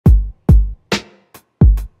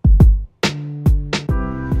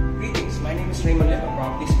is Raymond Lim, a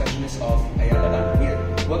property specialist of Ayala here.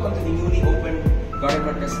 Welcome to the newly opened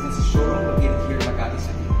Gardencourt Residences showroom located here in Makati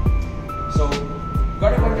City. So,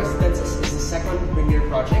 Gardencourt Residences is the second premier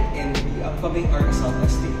project in the upcoming Arnaiz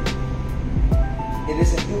estate. It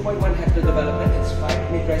is a 2.1 hectare development. It's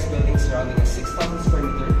 5 mid-rise buildings surrounding a 6,000 square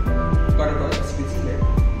meter Gardencourt, as you can see here.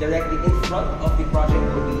 Directly in front of the project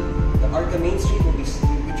will be the Arca Main Street,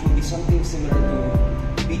 which will be something similar to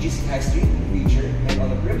BGC High Street in the future. And on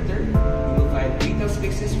the perimeter, you will find retail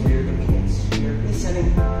spaces for your convenience. We are pre-selling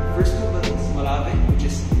first two buildings, Malave, which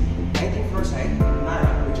is 19 floors high, and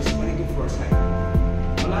Nara, which is 22 floors high.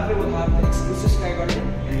 Malave will have the exclusive Sky Garden,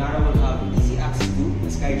 and Nara will have easy access to the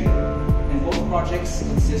Sky Gym. And both projects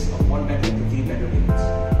consist of 1 bedroom to 3 bedroom units.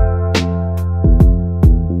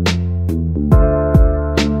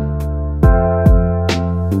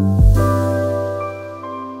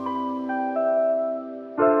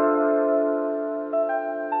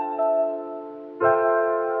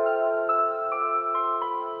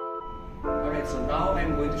 Alright, so now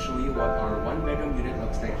I'm going to show you what our 1 bedroom unit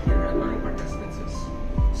looks like here at Gardencourt Residences.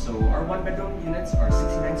 So our 1 bedroom units are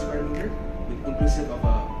 69 square meter, with inclusive of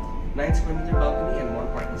a 9 square meter balcony and 1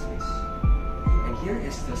 parking space. And here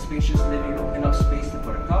is the spacious living room, enough space to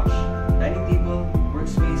put a couch, dining table,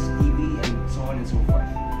 workspace, TV, and so on and so forth.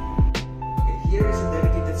 Okay, here is a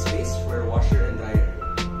dedicated space for a washer and dryer.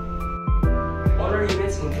 All our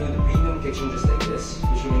units include a premium kitchen just like this,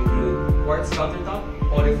 which will include quartz countertop,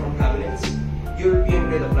 polyform cabinets, European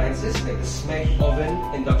grade appliances like the SMEG oven,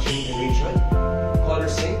 induction and range hood, color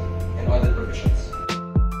sink, and other provisions.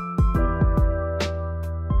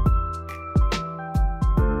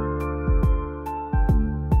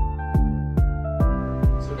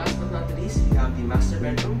 So last but not least, we have the master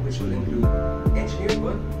bedroom, which will include engineered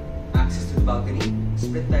wood, access to the balcony,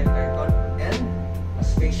 split type aircon, and a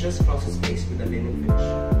spacious closet space with a linen finish.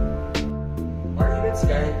 Our units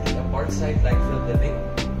guarantee a parkside light-filled living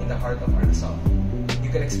in the heart of Arnaiz. You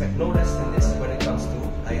can expect no less than this when it comes to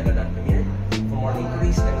Ayala Premier. For more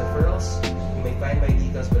inquiries and referrals, you may find my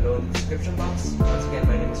details below in the description box. Once again,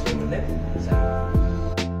 my name is Raymond Lim. Signing off.